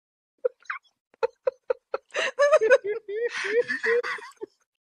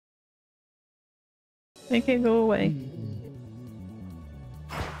Make it go away.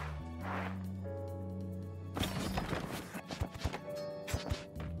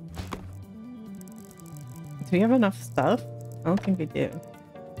 Do we have enough stuff? I don't think we do.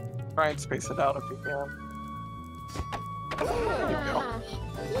 Try and space it out if you can. There you go.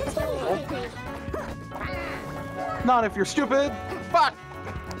 Not if you're stupid! Fuck!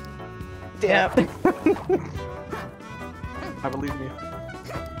 Yep. I believe in you.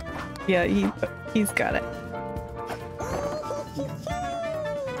 Yeah, he's got it.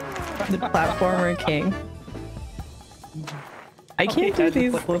 The platformer king. I can't do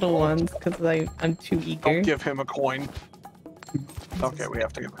these little ones because I'm too eager. Don't give him a coin. Okay, we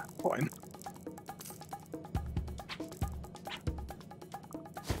have to give him a coin.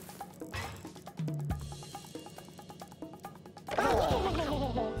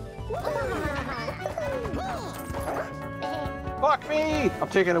 Fuck me! I'm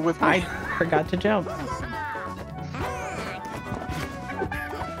taking it with me. I forgot to jump.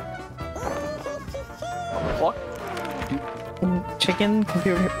 What? Chicken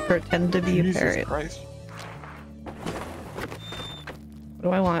can pretend to be a Jesus parrot. Christ. What do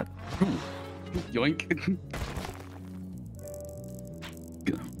I want? Yoink.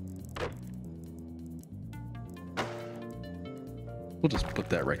 We'll just put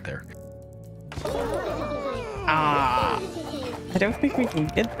that right there. Ah! I don't think we can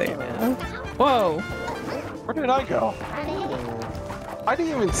get there now. Whoa! Where did I go? I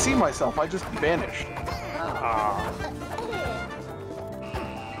didn't even see myself, I just vanished. Ah.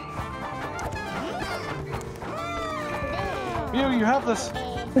 You have this.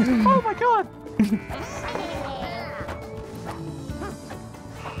 Oh my god!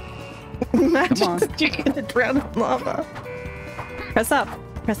 Imagine you're gonna drown in lava. Press up.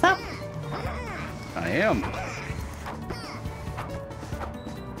 Press up. I am.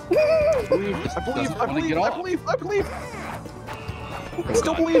 I believe. I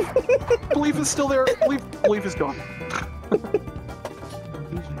still believe. Belief is still there. Belief is gone.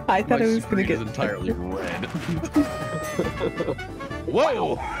 I thought My I was gonna screen get is entirely red.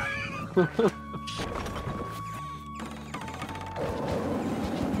 Whoa!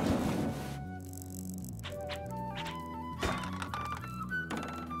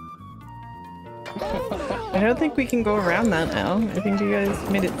 I don't think we can go around that now. I think you guys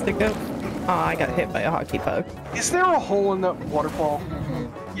made it stick up. Oh, I got hit by a hockey puck. Is there a hole in that waterfall?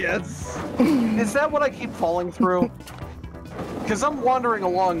 Yes. Is that what I keep falling through? Because I'm wandering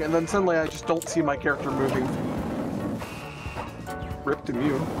along and then suddenly I just don't see my character moving. Rip to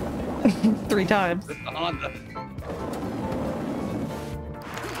you. 3 times. Honda.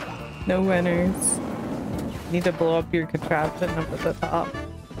 No winners. Need to blow up your contraption up at the top.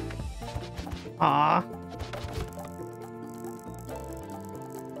 Ah.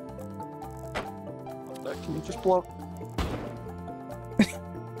 Can you just blow?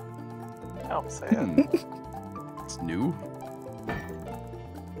 I'm saying. It's new.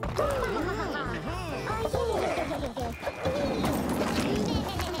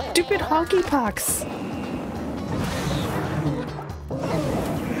 Stupid hockey pucks.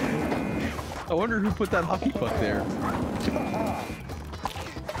 I wonder who put that hockey puck there.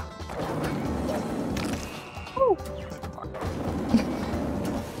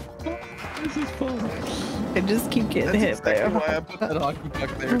 This is fun. I just keep getting hit by a That's why I hockey put that hockey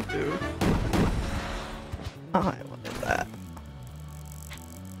puck there too. Oh, I wanted that.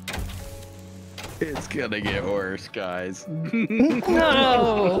 It's gonna get worse, guys.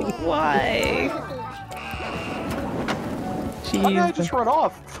 No! Why? How did I Jeez. just run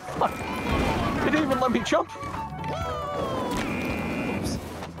off? Fuck. It didn't even let me jump. Oops.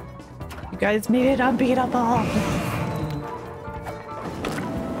 You guys made it unbeatable.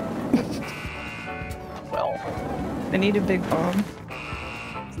 Well, I need a big bomb.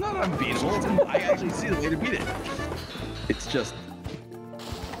 It's not unbeatable. I actually see the way to beat it. It's just.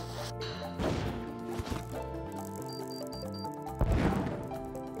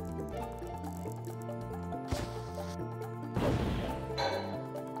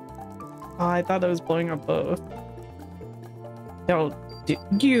 Oh, I thought I was blowing up both. Don't do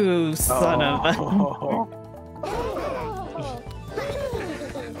you son of a. Oh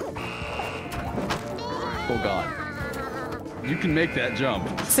god. You can make that jump.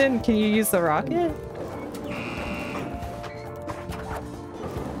 Sin, can you use the rocket?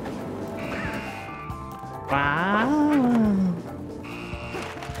 Wow.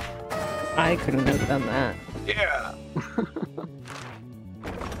 I couldn't have done that. Yeah.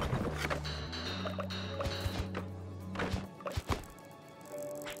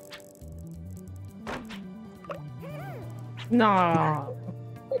 No.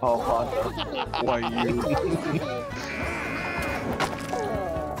 Oh, Honda. Why you?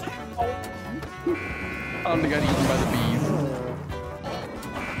 Honda got eaten by the bees.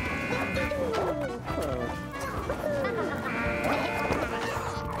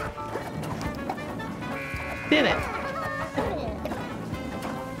 Did it.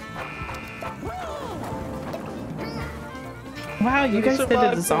 Wow, you guys did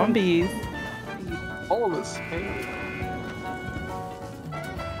it to zombies. All of us. Hey.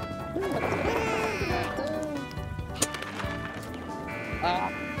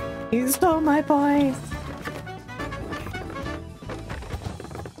 You stole my boys.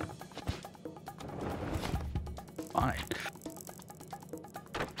 Fine.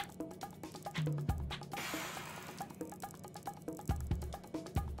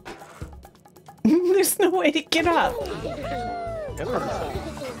 There's no way to get up.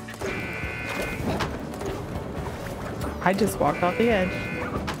 I just walked off the edge.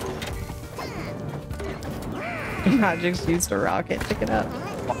 Magix used a rocket to get up.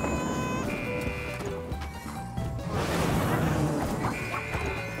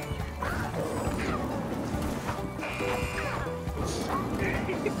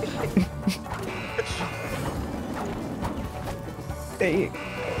 Hey.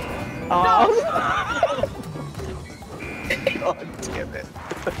 Oh. God damn it.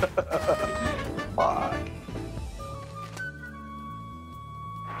 Fuck.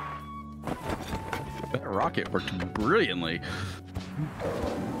 That rocket worked brilliantly.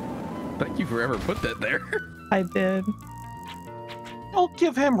 Thank you for ever put that there. I did. Don't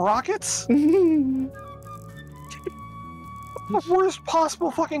give him rockets. The Worst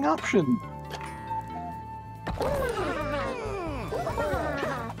possible fucking option.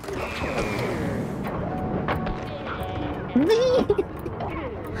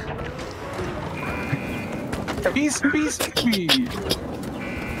 Beast.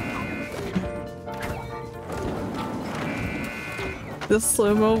 The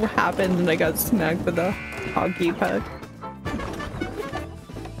slow-mo happened and I got smacked with a hockey puck.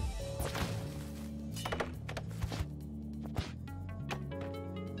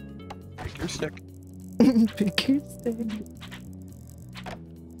 Pick your stick. Pick your stick.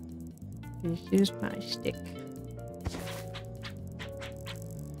 This is my stick.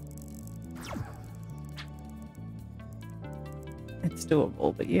 It's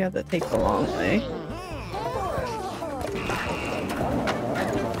doable, but you have to take the long way.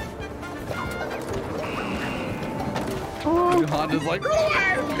 Oh. Honda's like,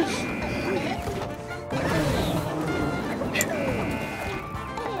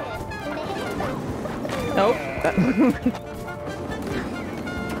 Nope.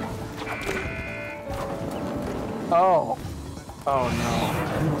 Oh. Oh no.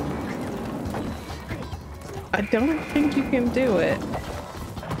 I don't think you can do it.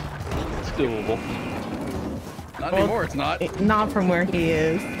 it's doable. Not anymore, it's not. Not from where he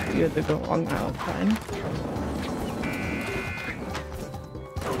is. You have to go along the outside.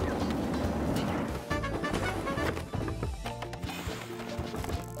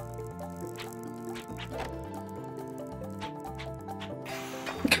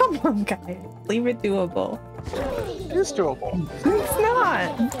 Come on, guys. Leave it doable. It is doable. It's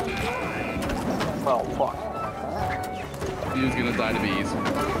not. Well, fuck. He's gonna die to bees.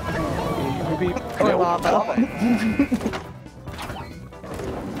 Maybe. Or lava.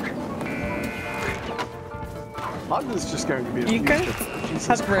 Honda's just going to be. You guys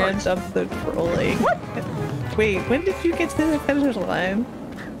have ramped up the trolling. Wait, when did you get to the finish line?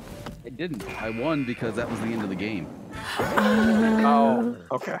 I didn't. I won because that was the end of the game. Oh,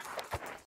 okay.